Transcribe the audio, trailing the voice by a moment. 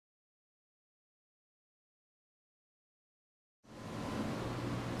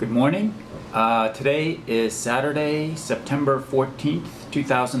Good morning. Today is Saturday, September 14th,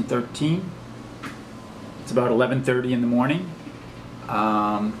 2013. It's about 11:30 in the morning.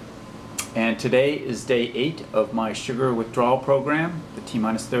 And today is day 8 of my sugar withdrawal program, the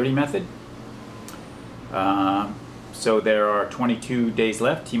T-30 method. So there are 22 days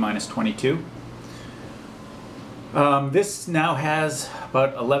left, T-22. This now has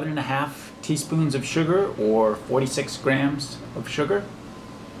about 11.5 teaspoons of sugar, or 46 grams of sugar.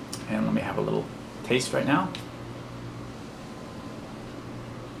 And let me have a little taste right now.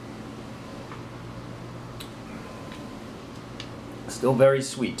 Still very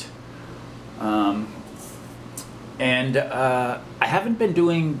sweet. I haven't been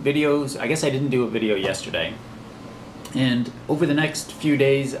doing videos. I guess I didn't do a video yesterday. And over the next few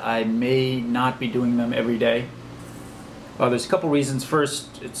days, I may not be doing them every day. Well, there's a couple reasons.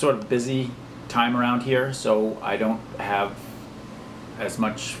 First, it's sort of busy time around here, so I don't have as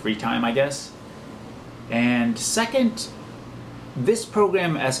much free time, I guess. And second, this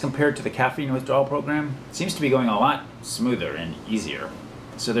program, as compared to the caffeine withdrawal program, seems to be going a lot smoother and easier.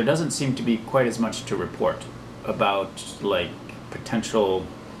 So there doesn't seem to be quite as much to report about, like, potential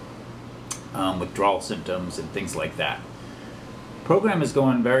withdrawal symptoms and things like that. Program is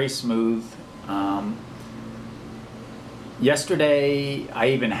going very smooth. Yesterday,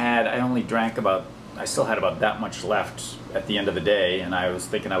 I still had about that much left at the end of the day, and I was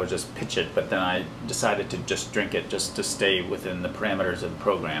thinking I would just pitch it, but then I decided to just drink it just to stay within the parameters of the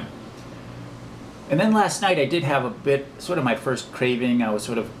program. And then last night I did have a bit, sort of my first craving. I was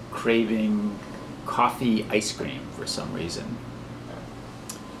sort of craving coffee ice cream for some reason.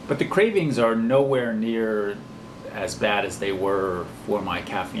 But the cravings are nowhere near as bad as they were for my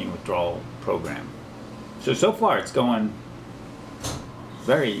caffeine withdrawal program. So far it's going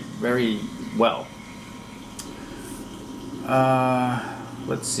very, very well.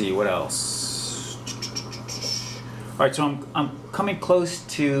 Let's see, what else? All right, so I'm coming close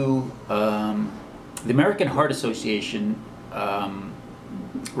to, the American Heart Association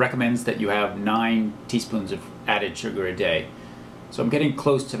recommends that you have 9 teaspoons of added sugar a day. So I'm getting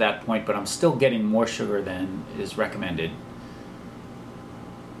close to that point, but I'm still getting more sugar than is recommended.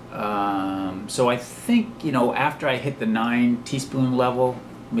 So I think, after I hit the 9 teaspoon level,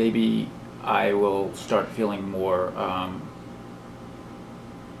 maybe I will start feeling more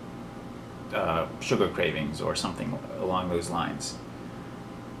sugar cravings or something along those lines.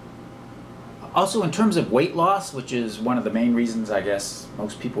 Also, in terms of weight loss, which is one of the main reasons I guess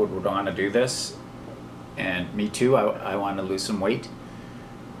most people would want to do this, and me too, I want to lose some weight.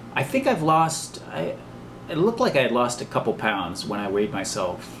 I think I've lost, it looked like I had lost a couple pounds when I weighed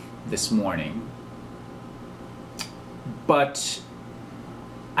myself this morning. But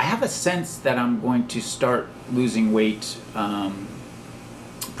I have a sense that I'm going to start losing weight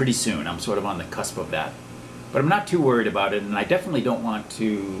pretty soon. I'm sort of on the cusp of that. But I'm not too worried about it, and I definitely don't want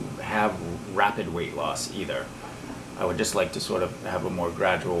to have rapid weight loss either. I would just like to sort of have a more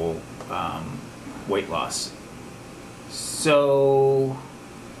gradual weight loss. So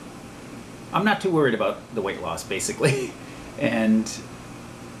I'm not too worried about the weight loss, basically. And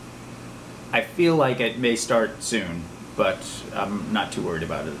I feel like it may start soon, but I'm not too worried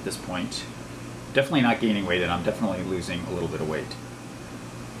about it at this point. Definitely not gaining weight, and I'm definitely losing a little bit of weight.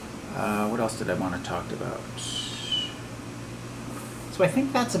 What else did I want to talk about? So I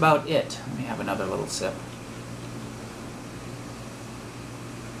think that's about it. Let me have another little sip.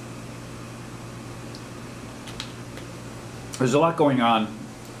 There's a lot going on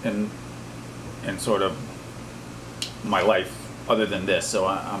in sort of my life other than this, so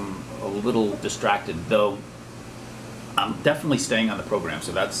I'm a little distracted, though I'm definitely staying on the program,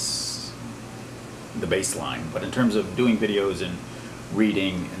 so that's the baseline. But in terms of doing videos and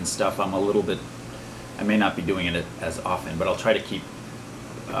reading and stuff, I may not be doing it as often, but I'll try to keep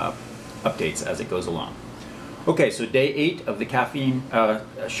updates as it goes along. Okay, so day 8 of the caffeine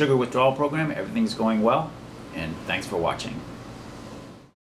sugar withdrawal program. Everything's going well, and thanks for watching.